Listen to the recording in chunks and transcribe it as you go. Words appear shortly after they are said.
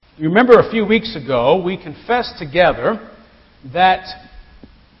You remember a few weeks ago, we confessed together that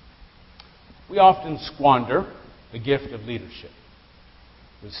we often squander the gift of leadership.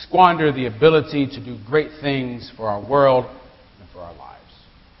 We squander the ability to do great things for our world and for our lives.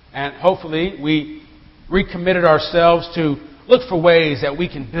 And hopefully we recommitted ourselves to look for ways that we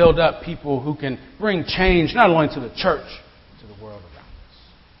can build up people who can bring change not only to the church, but to the world around us.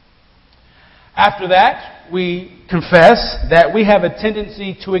 After that, we confess that we have a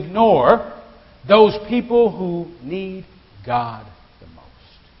tendency to ignore those people who need God the most.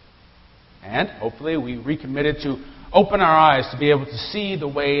 And hopefully we recommitted to open our eyes to be able to see the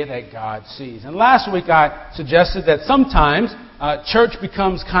way that God sees. And last week I suggested that sometimes church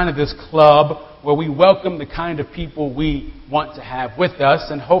becomes kind of this club where we welcome the kind of people we want to have with us.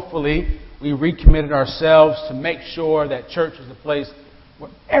 And hopefully we recommitted ourselves to make sure that church is a place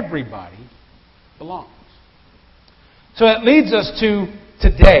where everybody belongs. So that leads us to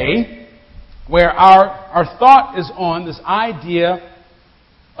today, where our thought is on this idea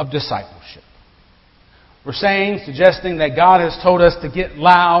of discipleship. We're suggesting that God has told us to get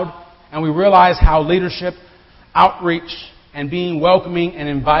loud, and we realize how leadership, outreach, and being welcoming and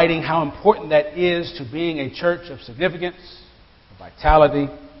inviting, how important that is to being a church of significance, of vitality.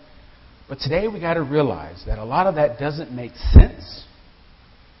 But today we got to realize that a lot of that doesn't make sense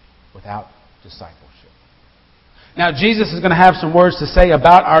without discipleship. Now, Jesus is going to have some words to say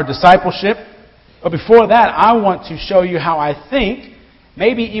about our discipleship. But before that, I want to show you how I think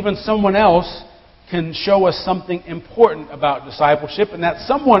maybe even someone else can show us something important about discipleship, and that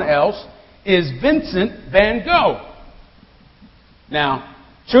someone else is Vincent van Gogh. Now,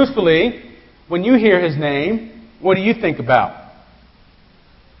 truthfully, when you hear his name, what do you think about?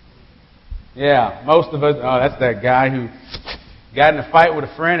 Yeah, most of us, that's that guy who got in a fight with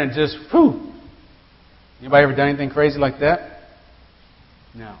a friend and just, whew. Anybody ever done anything crazy like that?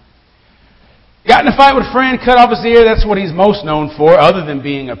 No. Got in a fight with a friend, cut off his ear. That's what he's most known for, other than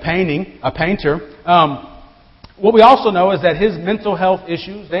being a painter. What we also know is that his mental health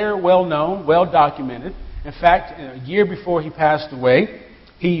issues, they're well known, well documented. In fact, a year before he passed away,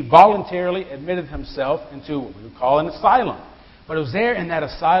 he voluntarily admitted himself into what we would call an asylum. But it was there in that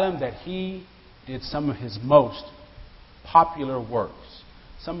asylum that he did some of his most popular works,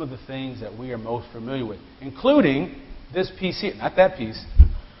 some of the things that we are most familiar with, including this piece here. Not that piece.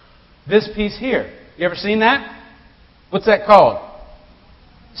 This piece here. You ever seen that? What's that called?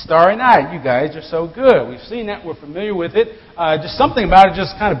 Starry Night. You guys are so good. We've seen that. We're familiar with it. Just something about it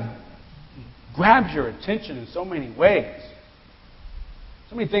just kind of grabs your attention in so many ways.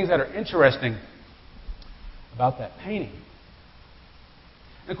 So many things that are interesting about that painting.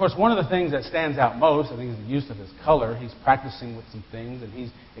 And of course, one of the things that stands out most, I think, is the use of his color. He's practicing with some things, and he's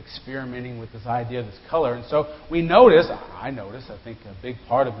experimenting with this idea of this color. And so I think a big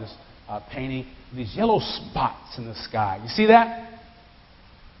part of this painting, these yellow spots in the sky. You see that?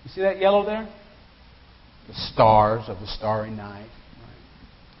 You see that yellow there? The stars of the starry night.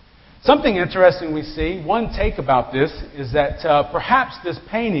 Right. Something interesting we see, one take about this, is that perhaps this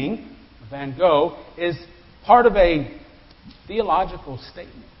painting of Van Gogh is part of a theological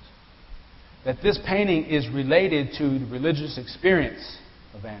statement. That this painting is related to the religious experience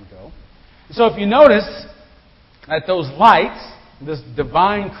of Van Gogh. So if you notice that those lights, this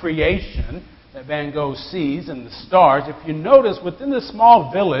divine creation that Van Gogh sees in the stars, if you notice within the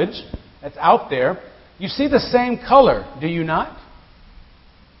small village that's out there, you see the same color, do you not?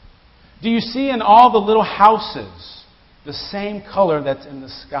 Do you see in all the little houses the same color that's in the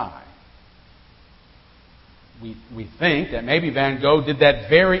sky? We think that maybe Van Gogh did that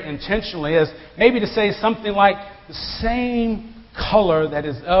very intentionally, as maybe to say something like the same color that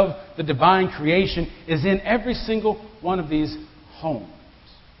is of the divine creation is in every single one of these homes.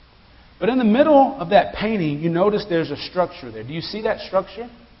 But in the middle of that painting, you notice there's a structure there. Do you see that structure?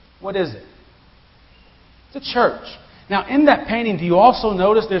 What is it? It's a church. Now, in that painting, do you also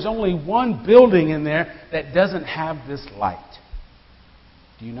notice there's only one building in there that doesn't have this light?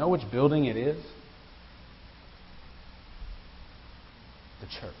 Do you know which building it is? The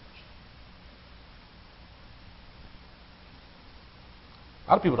church.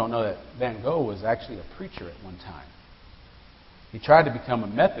 A lot of people don't know that Van Gogh was actually a preacher at one time. He tried to become a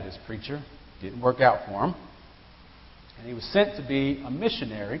Methodist preacher. Didn't work out for him. And he was sent to be a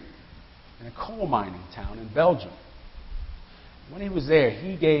missionary in a coal mining town in Belgium. When he was there,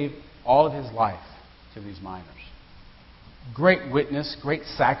 he gave all of his life to these miners. Great witness, great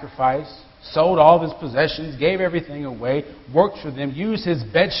sacrifice. Sold all of his possessions, gave everything away, worked for them, used his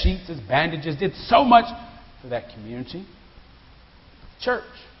bed sheets, his bandages, did so much for that community. Church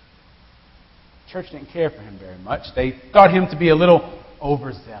didn't care for him very much. They thought him to be a little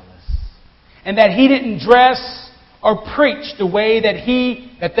overzealous. And that he didn't dress or preach the way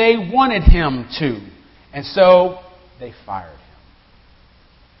that they wanted him to. And so they fired him.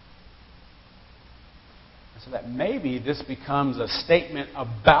 And so that maybe this becomes a statement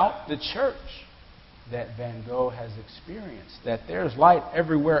about the church that Van Gogh has experienced. That there's light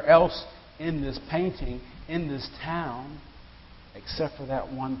everywhere else in this painting, in this town, except for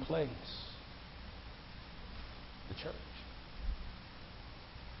that one place. The church.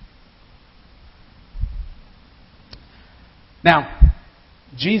 Now,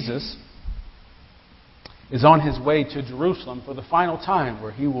 Jesus is on his way to Jerusalem for the final time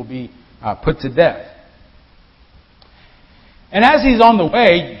where he will be put to death. And as he's on the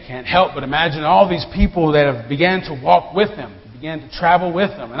way, you can't help but imagine all these people that have began to walk with him, began to travel with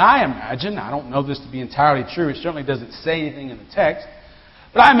him. And I imagine, I don't know this to be entirely true, it certainly doesn't say anything in the text,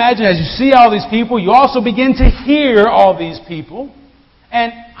 but I imagine as you see all these people, you also begin to hear all these people.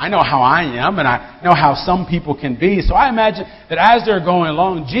 And I know how I am, and I know how some people can be. So I imagine that as they're going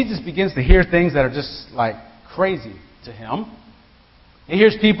along, Jesus begins to hear things that are just like crazy to him. He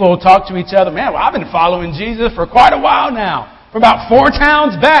hears people talk to each other. Man, well, I've been following Jesus for quite a while now. For about 4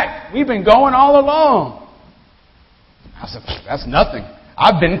 towns back. We've been going all along. I said, that's nothing.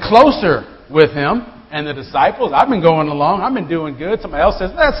 I've been closer with him and the disciples. I've been going along. I've been doing good. Somebody else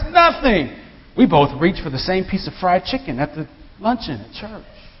says, that's nothing. We both reached for the same piece of fried chicken at the luncheon at church.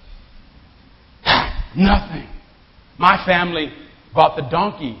 Nothing. My family bought the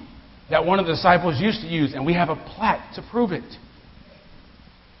donkey that one of the disciples used to use, and we have a plaque to prove it.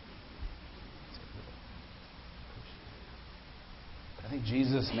 But I think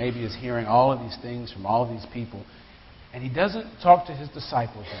Jesus maybe is hearing all of these things from all of these people, and he doesn't talk to his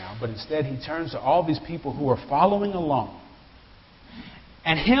disciples now, but instead he turns to all these people who are following along.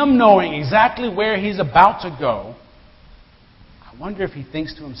 And him knowing exactly where he's about to go, I wonder if he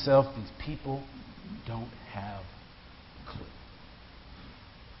thinks to himself, these people don't have a clue.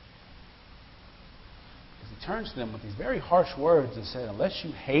 Because he turns to them with these very harsh words and said, unless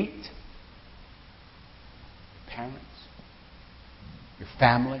you hate your parents, your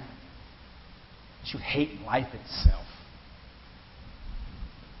family, unless you hate life itself,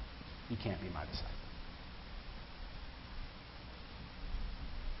 you can't be my disciple.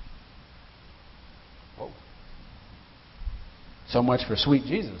 Whoa. So much for sweet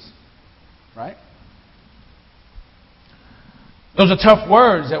Jesus, right? Those are tough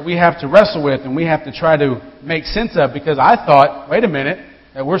words that we have to wrestle with and we have to try to make sense of, because I thought, wait a minute,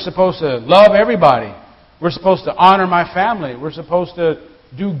 that we're supposed to love everybody. We're supposed to honor my family. We're supposed to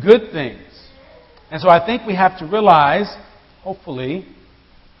do good things. And so I think we have to realize, hopefully,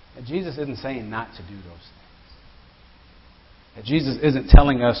 that Jesus isn't saying not to do those things. That Jesus isn't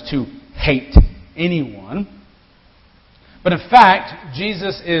telling us to hate anyone. But in fact,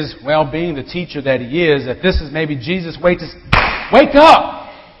 Jesus is, well, being the teacher that he is, that this is maybe Jesus' way to wake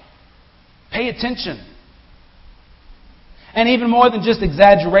up. Pay attention. And even more than just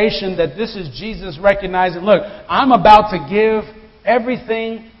exaggeration, that this is Jesus recognizing, look, I'm about to give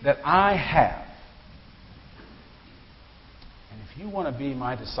everything that I have. And if you want to be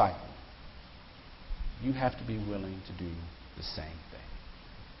my disciple, you have to be willing to do the same thing.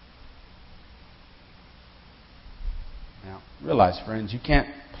 Now, realize, friends, you can't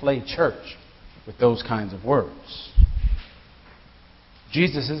play church with those kinds of words.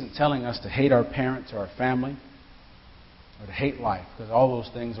 Jesus isn't telling us to hate our parents or our family or to hate life, because all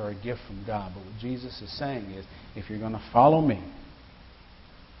those things are a gift from God. But what Jesus is saying is, if you're going to follow me,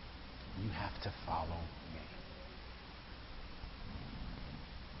 you have to follow me.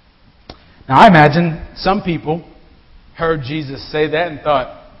 Now, I imagine some people heard Jesus say that and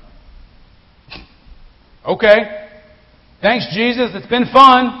thought, okay, thanks, Jesus. It's been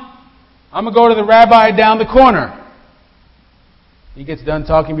fun. I'm going to go to the rabbi down the corner. He gets done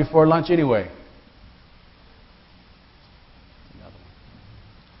talking before lunch anyway. Another one.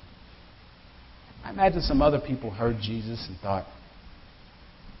 I imagine some other people heard Jesus and thought,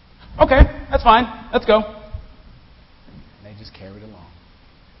 okay, that's fine. Let's go. And they just carried along.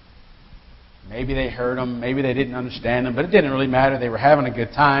 Maybe they heard him. Maybe they didn't understand him. But it didn't really matter. They were having a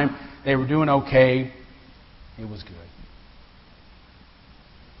good time. They were doing okay. It was good.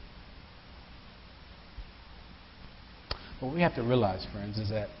 What we have to realize, friends, is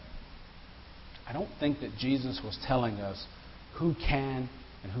that I don't think that Jesus was telling us who can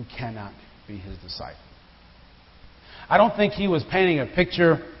and who cannot be his disciple. I don't think he was painting a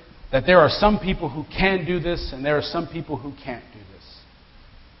picture that there are some people who can do this and there are some people who can't do this.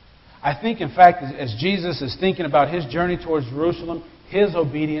 I think, in fact, as Jesus is thinking about his journey towards Jerusalem, his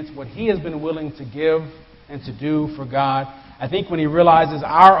obedience, what he has been willing to give and to do for God, I think when he realizes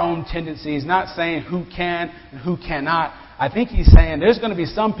our own tendencies, not saying who can and who cannot, I think he's saying there's going to be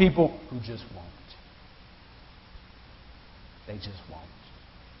some people who just won't. They just won't.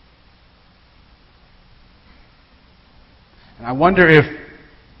 And I wonder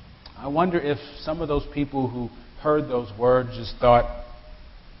if some of those people who heard those words just thought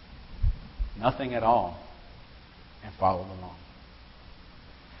nothing at all and followed along.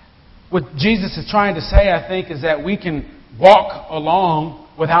 What Jesus is trying to say, I think, is that we can walk along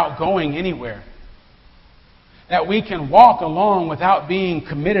without going anywhere. That we can walk along without being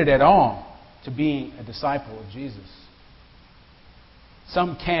committed at all to being a disciple of Jesus.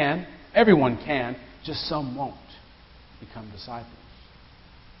 Some can, everyone can, just some won't become disciples.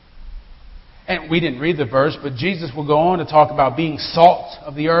 And we didn't read the verse, but Jesus will go on to talk about being salt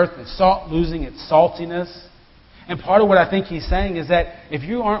of the earth and salt losing its saltiness. And part of what I think he's saying is that if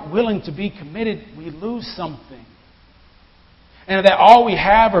you aren't willing to be committed, we lose something. And that all we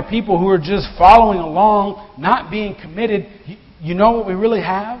have are people who are just following along, not being committed. You know what we really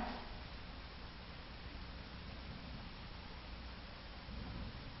have?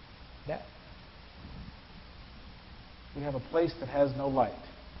 That. We have a place that has no light.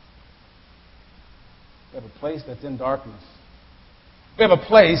 We have a place that's in darkness. We have a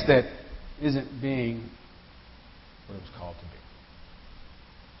place that isn't being what it was called to be.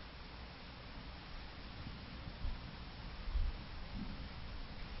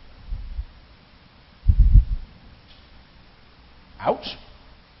 Ouch.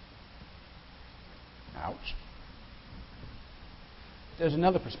 Ouch. There's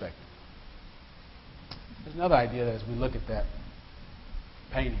another perspective. There's another idea that as we look at that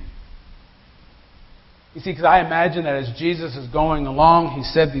painting. You see, because I imagine that as Jesus is going along, he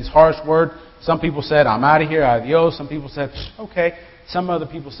said these harsh words. Some people said, I'm out of here, adios. Some people said, okay. Some other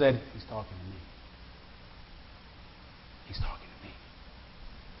people said, he's talking to me. He's talking to me.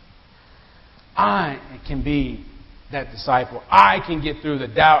 I can be that disciple. I can get through the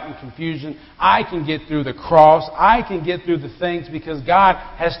doubt and confusion. I can get through the cross. I can get through the things because God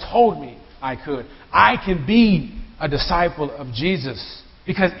has told me I could. I can be a disciple of Jesus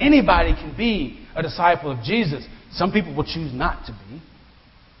because anybody can be a disciple of Jesus. Some people will choose not to be,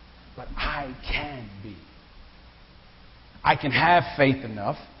 but I can be. I can have faith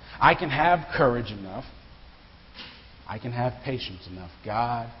enough. I can have courage enough. I can have patience enough.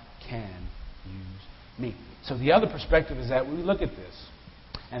 God can use me. So the other perspective is that when we look at this,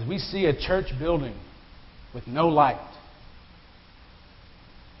 as we see a church building with no light,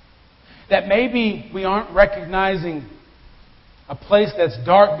 that maybe we aren't recognizing a place that's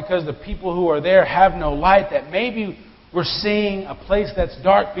dark because the people who are there have no light, that maybe we're seeing a place that's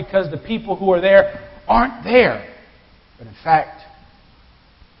dark because the people who are there aren't there. But in fact,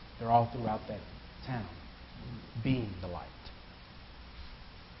 they're all throughout that town, being the light.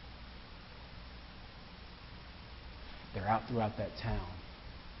 They're out throughout that town,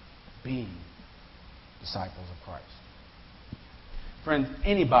 being disciples of Christ. Friends,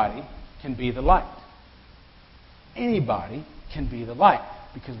 anybody can be the light. Anybody can be the light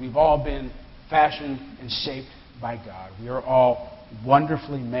because we've all been fashioned and shaped by God. We are all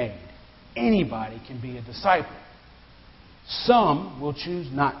wonderfully made. Anybody can be a disciple. Some will choose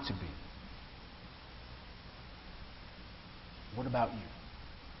not to be. What about you?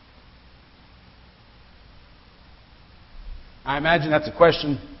 I imagine that's a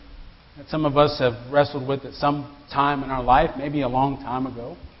question that some of us have wrestled with at some time in our life, maybe a long time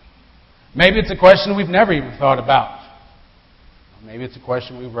ago. Maybe it's a question we've never even thought about. Maybe it's a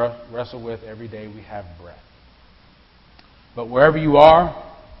question we wrestle with every day we have breath. But wherever you are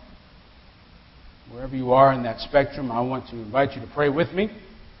in that spectrum, I want to invite you to pray with me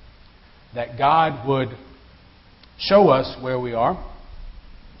that God would show us where we are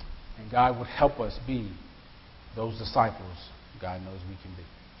and God would help us be those disciples God knows we can be.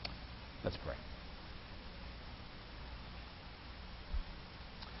 Let's pray.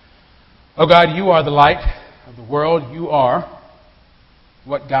 Oh God, you are the light of the world. You are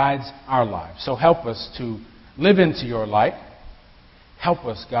what guides our lives. So help us to live into your light. Help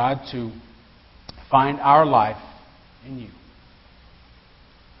us, God, to find our life in you.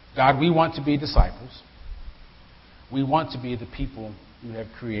 God, we want to be disciples. We want to be the people you have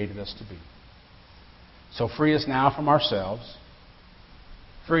created us to be. So free us now from ourselves.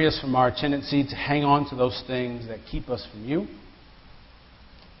 Free us from our tendency to hang on to those things that keep us from you.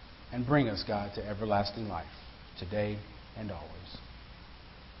 And bring us, God, to everlasting life, today and always.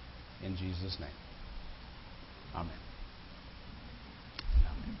 In Jesus' name. Amen.